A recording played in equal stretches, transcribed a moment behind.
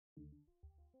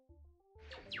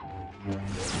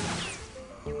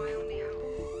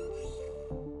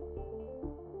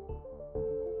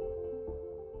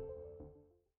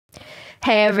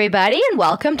Hey everybody, and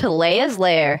welcome to Leia's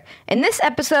Lair. In this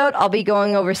episode, I'll be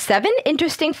going over 7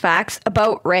 interesting facts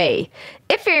about Rey.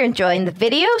 If you're enjoying the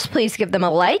videos, please give them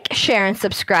a like, share, and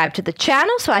subscribe to the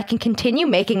channel so I can continue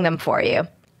making them for you.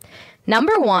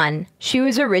 Number 1. She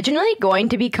was originally going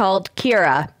to be called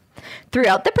Qi'ra.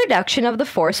 Throughout the production of The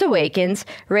Force Awakens,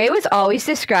 Rey was always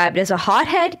described as a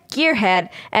hothead, gearhead,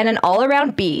 and an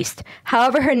all-around beast.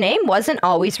 However, her name wasn't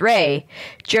always Rey.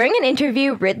 During an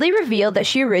interview, Ridley revealed that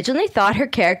she originally thought her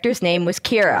character's name was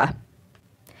Qi'ra.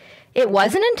 It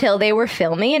wasn't until they were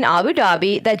filming in Abu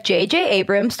Dhabi that J.J.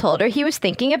 Abrams told her he was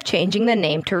thinking of changing the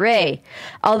name to Rey.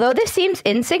 Although this seems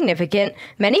insignificant,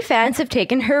 many fans have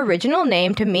taken her original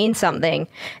name to mean something.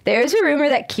 There is a rumor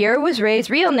that Qi'ra was Rey's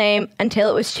real name until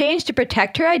it was changed to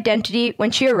protect her identity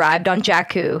when she arrived on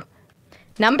Jakku.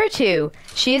 Number 2.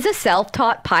 She is a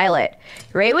self-taught pilot.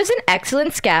 Rey was an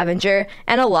excellent scavenger,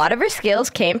 and a lot of her skills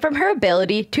came from her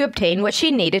ability to obtain what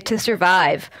she needed to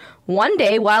survive. One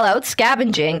day, while out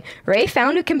scavenging, Rey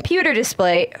found a computer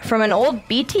display from an old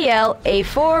BTL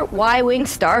A4 Y-Wing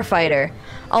starfighter.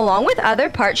 Along with other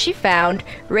parts she found,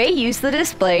 Rey used the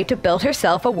display to build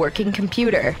herself a working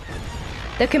computer.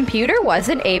 The computer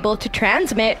wasn't able to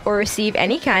transmit or receive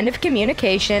any kind of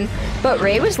communication, but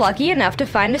Rey was lucky enough to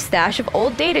find a stash of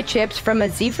old data chips from a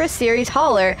Zephyr series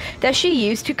hauler that she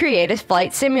used to create a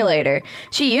flight simulator.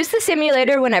 She used the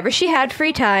simulator whenever she had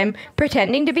free time,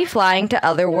 pretending to be flying to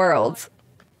other worlds.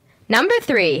 Number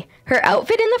 3. Her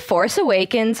outfit in The Force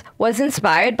Awakens was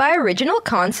inspired by original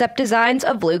concept designs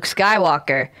of Luke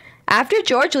Skywalker. After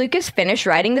George Lucas finished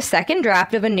writing the second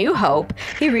draft of A New Hope,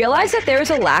 he realized that there was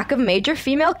a lack of major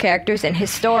female characters in his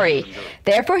story.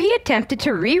 Therefore, he attempted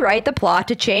to rewrite the plot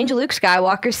to change Luke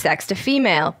Skywalker's sex to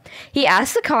female. He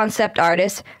asked the concept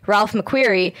artist, Ralph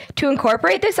McQuarrie, to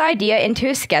incorporate this idea into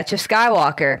his sketch of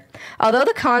Skywalker. Although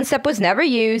the concept was never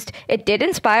used, it did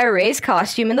inspire Rey's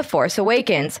costume in The Force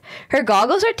Awakens. Her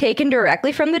goggles are taken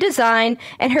directly from the design,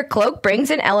 and her cloak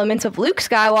brings in elements of Luke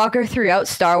Skywalker throughout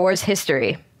Star Wars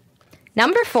history.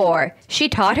 Number 4. She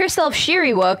taught herself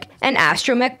Shiriwook and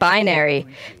Astromech Binary.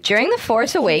 During The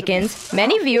Force Awakens,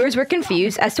 many viewers were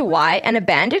confused as to why an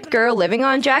abandoned girl living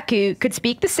on Jakku could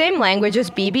speak the same language as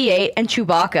BB-8 and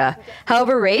Chewbacca.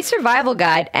 However, Rey's survival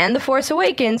guide and The Force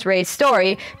Awakens, Rey's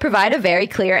story, provide a very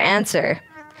clear answer.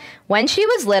 When she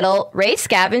was little, Rey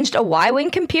scavenged a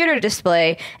Y-Wing computer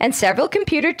display and several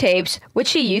computer tapes, which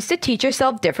she used to teach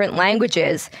herself different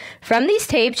languages. From these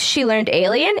tapes, she learned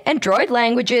alien and droid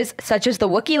languages such as the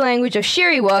Wookiee language of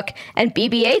Shiriwook and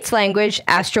BB-8's language,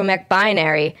 Astromech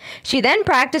Binary. She then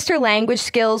practiced her language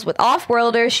skills with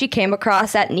off-worlders she came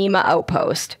across at Nema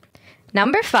Outpost.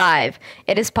 Number 5.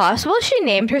 It is possible she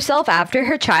named herself after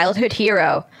her childhood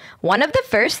hero. One of the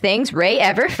first things Rey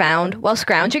ever found while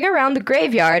scrounging around the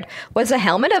graveyard was a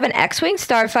helmet of an X-Wing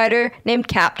starfighter named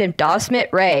Captain Dosmit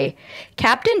Rey.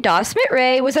 Captain Dosmit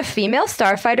Rey was a female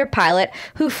starfighter pilot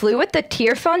who flew with the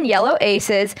Tirfon Yellow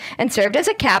Aces and served as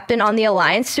a captain on the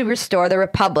Alliance to restore the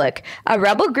Republic, a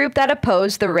rebel group that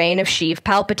opposed the reign of Sheev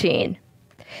Palpatine.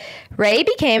 Rey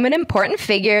became an important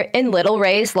figure in little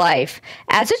Rey's life.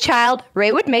 As a child,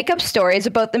 Rey would make up stories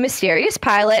about the mysterious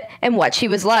pilot and what she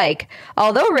was like.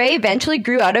 Although Rey eventually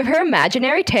grew out of her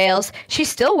imaginary tales, she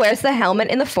still wears the helmet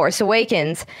in The Force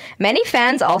Awakens. Many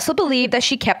fans also believe that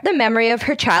she kept the memory of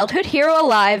her childhood hero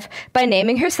alive by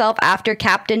naming herself after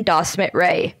Captain Dosmit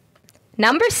Rey.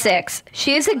 Number 6.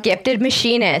 She is a gifted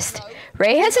machinist.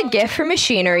 Rey has a gift for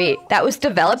machinery that was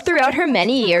developed throughout her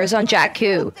many years on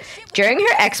Jakku. During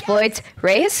her exploits,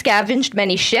 Rey has scavenged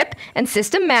many ship and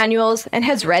system manuals and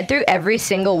has read through every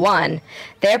single one.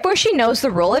 Therefore, she knows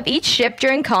the role of each ship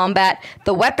during combat,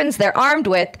 the weapons they're armed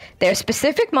with, their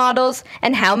specific models,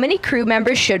 and how many crew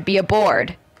members should be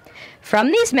aboard.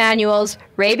 From these manuals,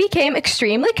 Rey became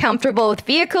extremely comfortable with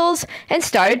vehicles and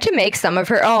started to make some of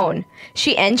her own.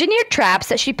 She engineered traps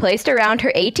that she placed around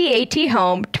her AT-AT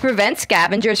home to prevent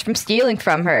scavengers from stealing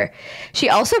from her. She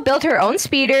also built her own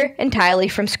speeder entirely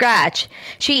from scratch.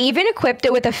 She even equipped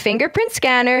it with a fingerprint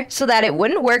scanner so that it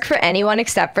wouldn't work for anyone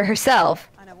except for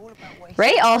herself.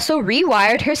 Rey also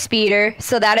rewired her speeder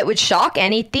so that it would shock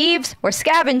any thieves or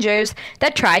scavengers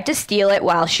that tried to steal it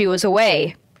while she was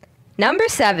away. Number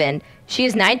 7. She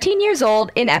is 19 years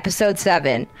old in Episode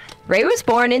 7. Rey was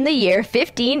born in the year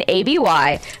 15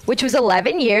 ABY, which was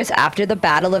 11 years after the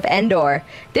Battle of Endor.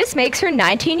 This makes her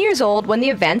 19 years old when the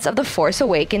events of The Force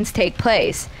Awakens take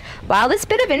place. While this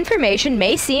bit of information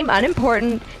may seem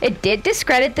unimportant, it did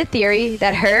discredit the theory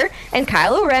that her and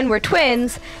Kylo Ren were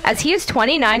twins, as he is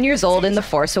 29 years old in The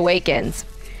Force Awakens.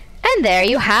 And there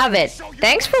you have it.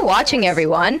 Thanks for watching,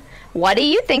 everyone. What do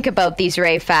you think about these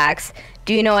Rey facts?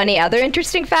 Do you know any other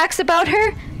interesting facts about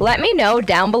her? Let me know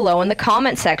down below in the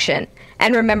comment section.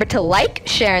 And remember to like,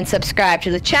 share, and subscribe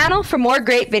to the channel for more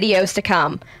great videos to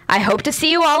come. I hope to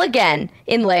see you all again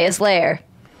in Leia's Lair.